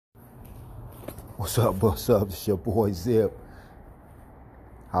What's up? What's up? It's your boy Zip.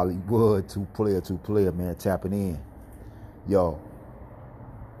 Hollywood, two player, man, tapping in. Yo,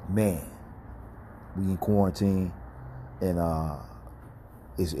 man, we in quarantine, and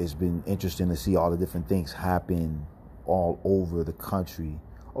it's been interesting to see all the different things happen all over the country,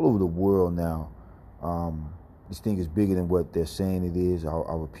 all over the world now. This thing is bigger than what they're saying it is.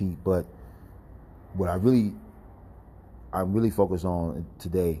 I'll repeat, but what I'm really focused on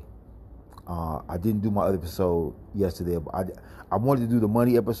today. I didn't do my other episode yesterday. I wanted to do the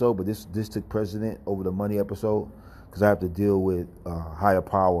money episode, but this took precedent over the money episode because I have to deal with higher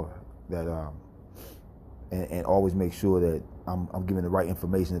power that and always make sure that I'm giving the right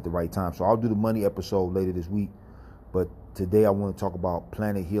information at the right time. So I'll do the money episode later this week. But today I want to talk about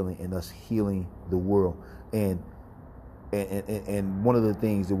planet healing and us healing the world. And one of the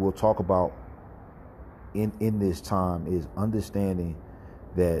things that we'll talk about in this time is understanding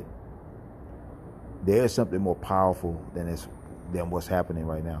that there's something more powerful than what's happening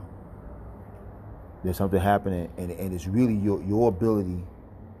right now. There's something happening, and it's really your ability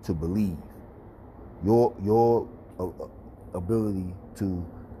to believe, your ability to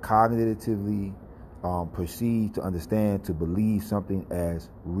cognitively perceive, to understand, to believe something as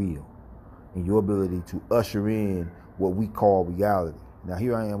real, and your ability to usher in what we call reality. Now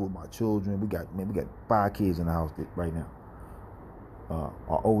here I am with my children. We got 5 kids in the house right now.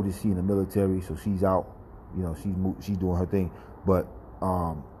 Our oldest, she in the military, so she's out. You know, she's doing her thing. But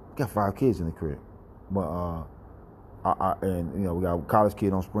got 5 kids in the crib. But and you know, we got a college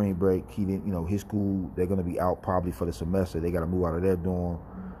kid on spring break. He didn't, you know, his school, they're gonna be out probably for the semester. They got to move out of their dorm.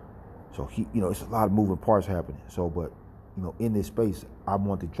 So it's a lot of moving parts happening. So, but you know, in this space, I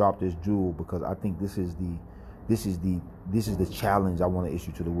want to drop this jewel because I think this is the challenge I want to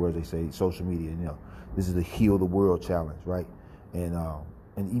issue to the world. They say social media. You know, this is the heal the world challenge, right? And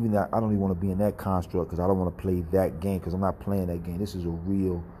even that, I don't even want to be in that construct because I don't want to play that game because I'm not playing that game. This is a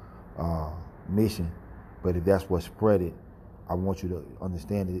real mission. But if that's what spread it, I want you to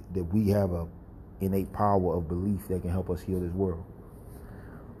understand that we have a innate power of belief that can help us heal this world.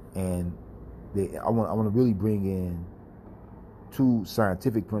 And I want to really bring in 2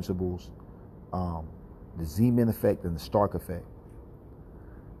 scientific principles, the Zeeman effect and the Stark effect.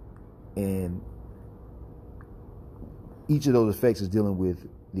 And each of those effects is dealing with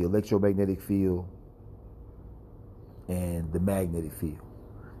the electromagnetic field and the magnetic field,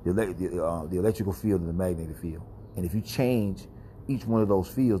 the electrical field and the magnetic field. And if you change each one of those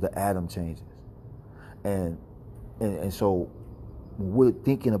fields, the atom changes. And so when we're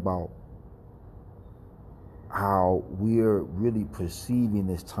thinking about how we're really perceiving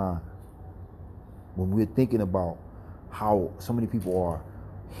this time, when we're thinking about how so many people are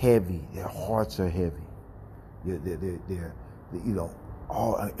heavy, their hearts are heavy. They're you know,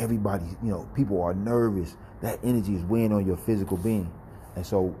 everybody, you know, people are nervous. That energy is weighing on your physical being. And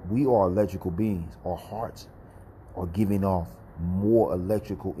so we are electrical beings. Our hearts are giving off more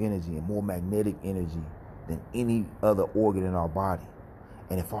electrical energy and more magnetic energy than any other organ in our body.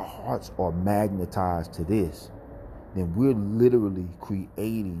 And if our hearts are magnetized to this, then we're literally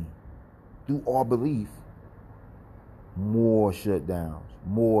creating, through our belief, more shutdowns,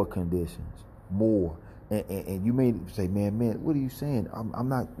 more conditions, more. And you may say, man, what are you saying? I'm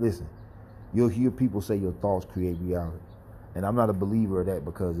not, listen, you'll hear people say your thoughts create reality. And I'm not a believer of that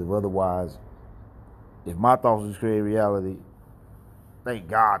because if my thoughts was creating reality, thank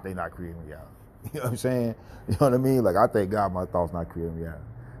God they not creating reality. You know what I'm saying? You know what I mean? Like, I thank God my thoughts not creating reality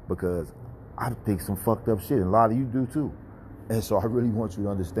because I think some fucked up shit, and a lot of you do too. And so I really want you to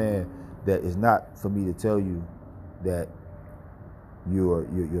understand that it's not for me to tell you that your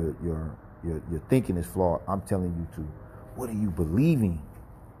thinking is flawed. I'm telling you to, what are you believing?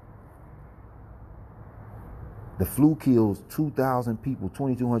 The flu kills 2,000 people,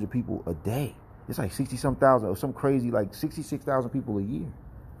 2,200 people a day. It's like 60-some thousand or some crazy, like 66,000 people a year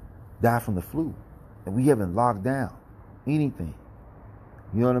die from the flu. And we haven't locked down anything.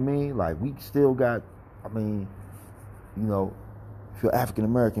 You know what I mean? Like, we still got, I mean, you know, if you're African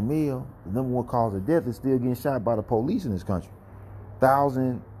American male, the number 1 cause of death is still getting shot by the police in this country.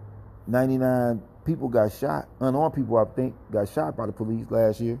 1,099 people got shot. Unarmed people, I think, got shot by the police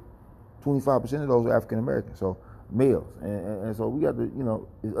last year. 25% of those are African Americans, so males. And so we got the, you know,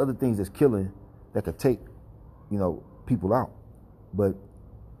 there's other things that's killing that could take, you know, people out. But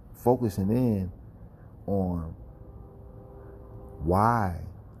focusing in on why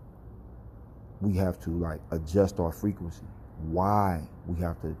we have to, like, adjust our frequency, why we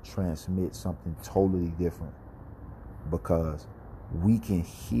have to transmit something totally different, because we can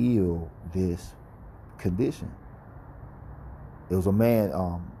heal this condition. There was a man,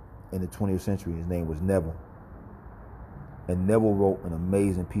 in the 20th century. His name was Neville. And Neville wrote an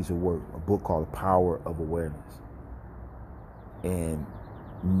amazing piece of work, a book called The Power of Awareness. And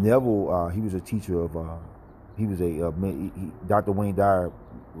Neville, he was a teacher of, Dr. Wayne Dyer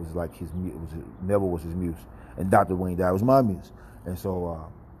was like Neville was his muse. And Dr. Wayne Dyer was my muse. And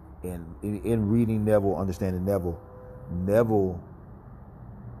so, in reading Neville, understanding Neville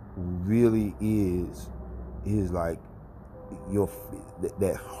really is like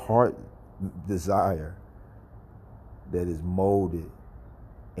that heart desire that is molded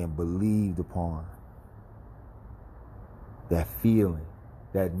and believed upon, that feeling,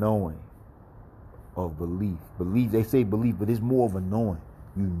 that knowing of belief. They say belief, but it's more of a knowing.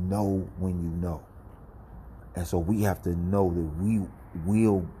 You know when you know. And so we have to know that we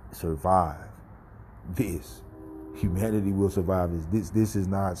will survive this. Humanity will survive this. This is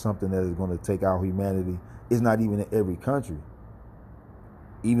not something that is going to take out humanity. It's not even in every country.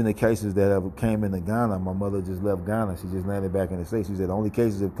 Even the cases that have came into Ghana, my mother just left Ghana. She just landed back in the States. She said the only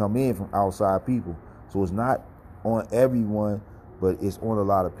cases have come in from outside people. So it's not on everyone, but it's on a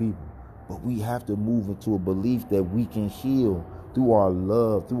lot of people. But we have to move into a belief that we can heal through our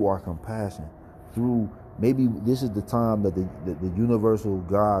love, through our compassion, through maybe this is the time that the universal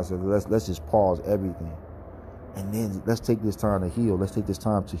God said, let's just pause everything. And then let's take this time to heal. Let's take this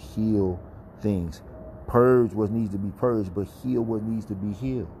time to heal things. Purge what needs to be purged, but heal what needs to be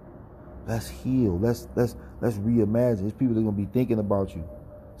healed. Let's heal. Let's reimagine. There's people that are going to be thinking about you.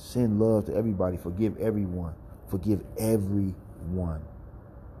 Send love to everybody. Forgive everyone. Forgive everyone.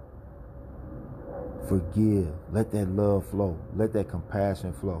 Forgive. Let that love flow. Let that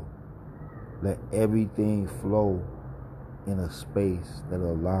compassion flow. Let everything flow in a space that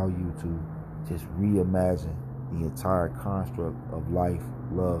will allow you to just reimagine the entire construct of life,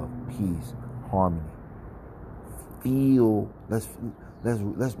 love, peace, harmony. Feel. Let's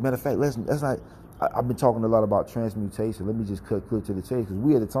matter of fact, let's not. I've been talking a lot about transmutation. Let me just cut clear to the chase, because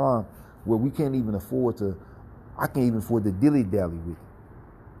we're at a time where we can't even afford to. I can't even afford to dilly-dally with it.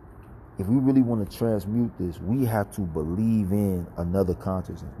 If we really want to transmute this, we have to believe in another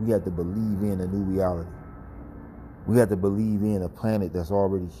consciousness. We have to believe in a new reality. We have to believe in a planet that's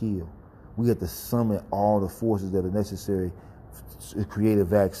already healed. We have to summon all the forces that are necessary to create a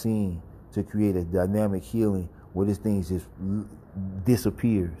vaccine, to create a dynamic healing where this thing just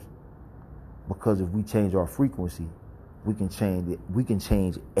disappears. Because if we change our frequency, we can change it. We can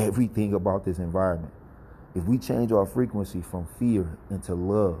change everything about this environment. If we change our frequency from fear into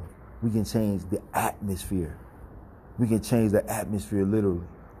love, we can change the atmosphere. We can change the atmosphere literally.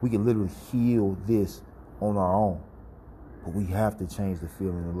 We can literally heal this on our own. But we have to change the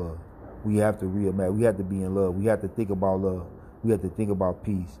feeling of love. We have to reimagine. We have to be in love. We have to think about love. We have to think about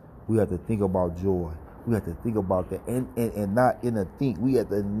peace. We have to think about joy. We have to think about that. And not in a think. We have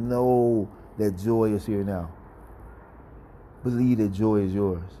to know that joy is here now. Believe that joy is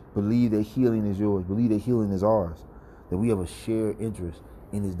yours. Believe that healing is yours. Believe that healing is ours. That we have a shared interest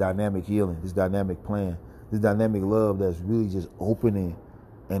in this dynamic healing, this dynamic plan, this dynamic love that's really just opening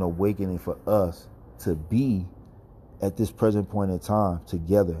and awakening for us to be at this present point in time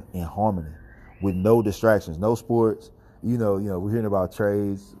together in harmony with no distractions, no sports. You know, we're hearing about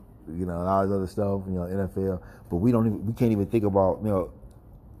trades, and all this other stuff, NFL, but we can't even think about,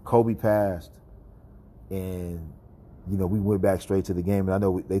 Kobe passed and, we went back straight to the game. And I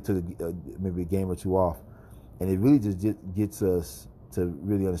know they took maybe a game or two off, and it really just gets us to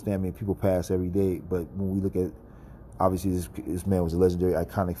really understand. I mean, people pass every day, but when we look at, obviously this man was a legendary,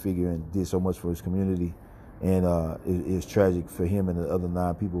 iconic figure and did so much for his community, and it's tragic for him and the other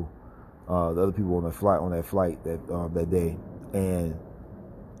 9 people, the other people on that flight that day, and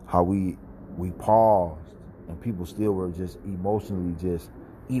how we paused and people still were just emotionally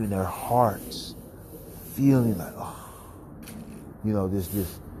even their hearts feeling like, this, you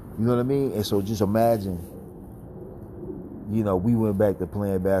know what I mean? And so just imagine, we went back to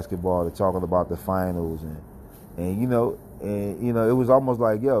playing basketball, to talking about the finals, and it was almost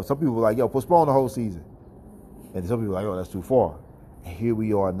like, some people were like, postpone the whole season. And some people were like, that's too far. And here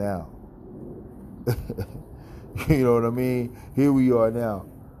we are now. You know what I mean? Here we are now.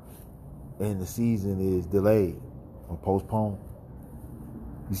 And the season is delayed or postponed.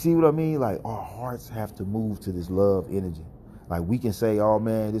 You see what I mean? Like, our hearts have to move to this love energy. Like, we can say, oh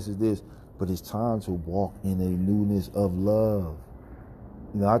man, this is this, but it's time to walk in a newness of love.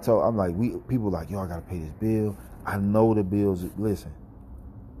 I'm like, people are like, I gotta pay this bill. I know the bills. Listen,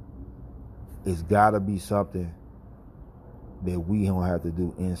 it's gotta be something that we don't have to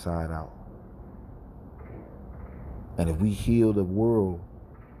do inside out. And if we heal the world,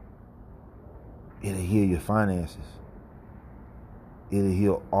 it'll heal your finances. It'll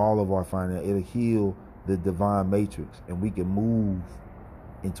heal all of our finances. It'll heal the divine matrix, and we can move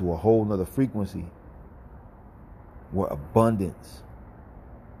into a whole nother frequency where abundance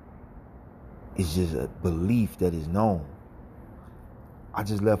is just a belief that is known. I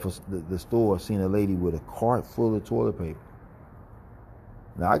just left the store, seen a lady with a cart full of toilet paper.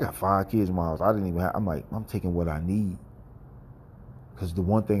 Now, I got 5 kids in my house. I didn't even have, I'm like, I'm taking what I need. Because the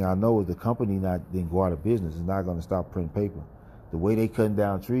one thing I know is the company didn't go out of business. It's not going to stop printing paper. The way they cutting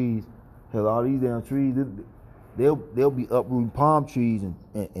down trees, hell, all these damn trees, they'll be uprooting palm trees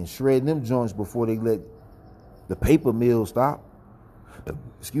and shredding them joints before they let the paper mill stop.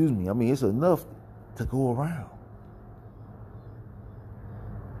 Excuse me. I mean, it's enough to go around.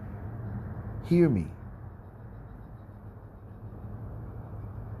 Hear me.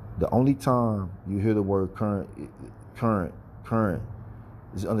 The only time you hear the word current,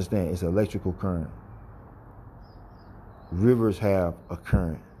 just understand it's electrical current. Rivers have a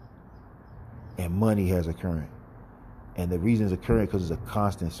current, and money has a current. And the reason it's a current because it's a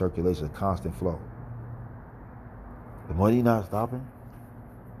constant circulation, a constant flow. The money not stopping.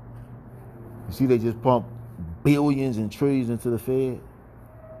 You see, they just pump billions and trillions into the Fed.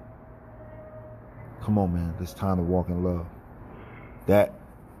 Come on, man. It's time to walk in love.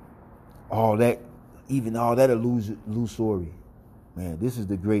 All that illusory. Man, this is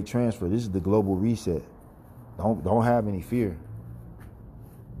the great transfer. This is the global reset. Don't have any fear.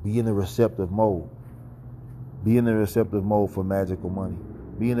 Be in the receptive mode. Be in the receptive mode for magical money.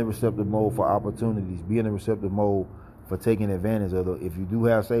 Be in the receptive mode for opportunities. Be in the receptive mode for taking advantage of if you do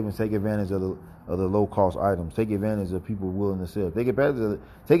have savings, take advantage of the low cost items. Take advantage of people willing to sell. Take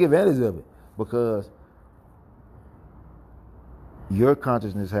advantage of it. Because your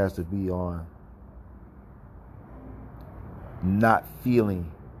consciousness has to be on not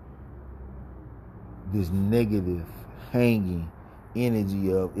feeling this negative, hanging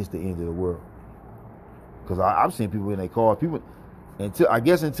energy of it's the end of the world. Because I've seen people in their cars,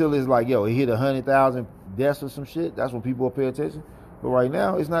 until it's like, yo, it hit 100,000 deaths or some shit, that's when people will pay attention. But right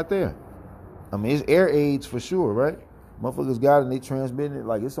now, it's not there. I mean, it's air aids for sure, right? Motherfuckers got it and they transmitting it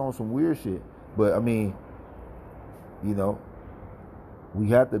like it's on some weird shit. But I mean, you know, we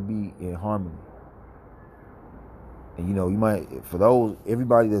have to be in harmony. And you know, you might,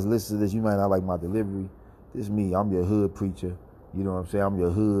 everybody that's listening to this, you might not like my delivery. This is me, I'm your hood preacher. You know what I'm saying? I'm your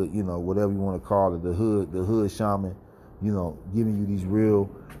hood, you know, whatever you want to call it, the hood shaman, you know, giving you these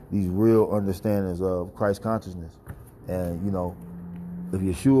real understandings of Christ consciousness. And, you know, if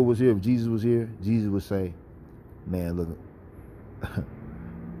Yeshua was here, if Jesus was here, Jesus would say, man, look,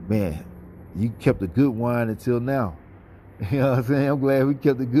 man, you kept the good wine until now. You know what I'm saying? I'm glad we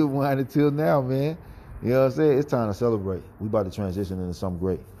kept the good wine until now, man. You know what I'm saying? It's time to celebrate. We about to transition into something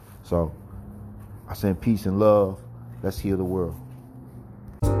great. So I send peace and love. Let's heal the world.